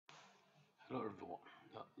Hello everyone.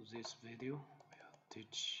 This video will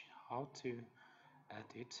teach how to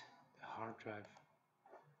edit the hard drive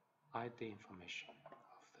ID information of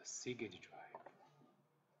the Seagate drive.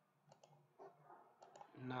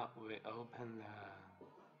 Now we open the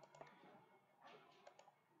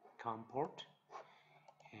COM port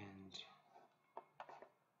and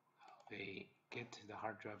we get the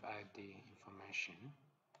hard drive ID information.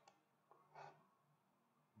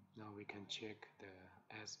 Now we can check the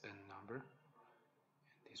SN number.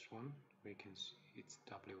 This one we can see it's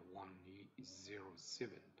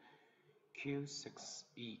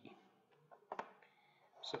W107Q6E.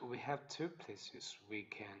 So we have two places we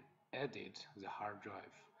can edit the hard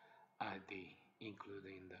drive ID,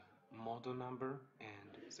 including the model number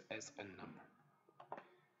and the SN number.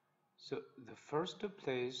 So the first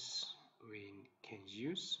place we can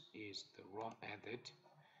use is the ROM edit,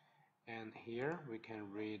 and here we can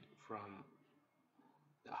read from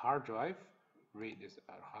the hard drive. Read is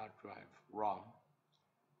our hard drive ROM.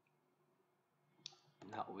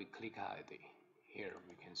 Now we click ID. Here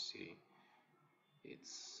we can see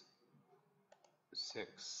it's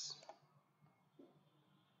 6E6.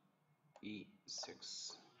 We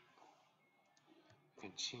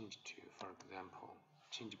can change to, for example,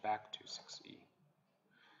 change back to 6E,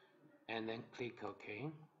 and then click OK.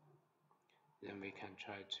 Then we can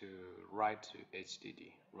try to write to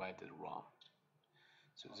HDD, write the ROM.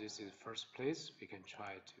 So this is the first place we can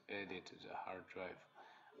try to edit the hard drive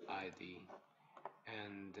ID.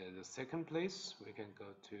 And the second place we can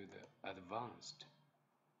go to the advanced.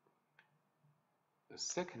 The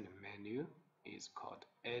second menu is called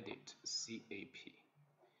edit CAP.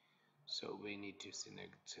 So we need to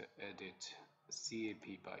select edit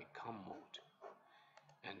CAP by COM mode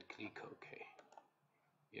and click OK.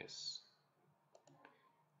 Yes.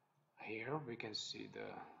 Here we can see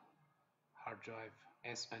the hard drive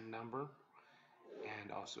SN number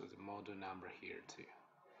and also the model number here too.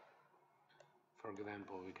 For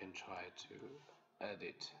example, we can try to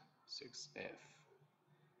edit 6F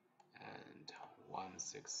and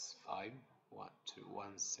 165 to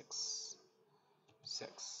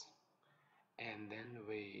 166, and then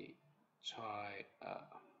we try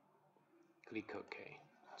click OK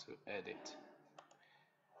to edit.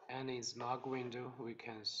 And in log window we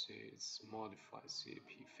can see it's modify CAP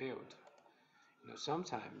failed.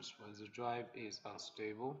 Sometimes when the drive is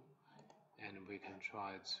unstable, and we can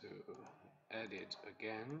try to edit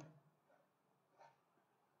again.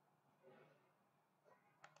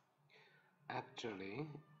 Actually,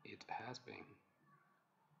 it has been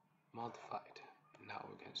modified. Now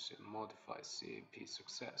we can see modify CAP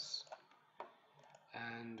success,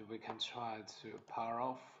 and we can try to power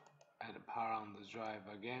off and power on the drive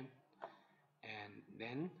again, and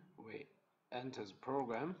then we enter the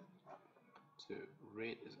program to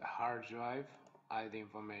read the hard drive ID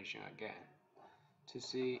information again to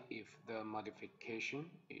see if the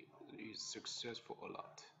modification is successful or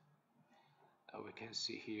not. We can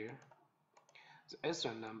see here the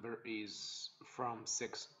SN number is from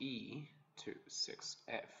 6E to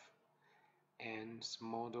 6F, and the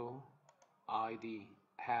model ID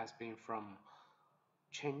has been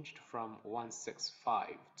changed from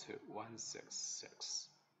 165 to 166.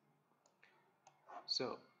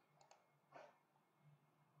 So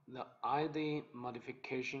the ID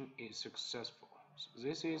modification is successful. So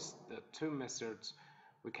this is the two methods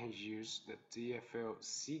we can use the DFL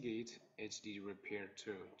Seagate HD repair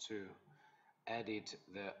tool to edit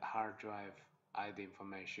the hard drive ID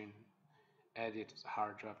information, edit the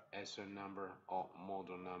hard drive SN number or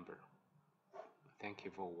model number. Thank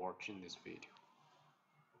you for watching this video.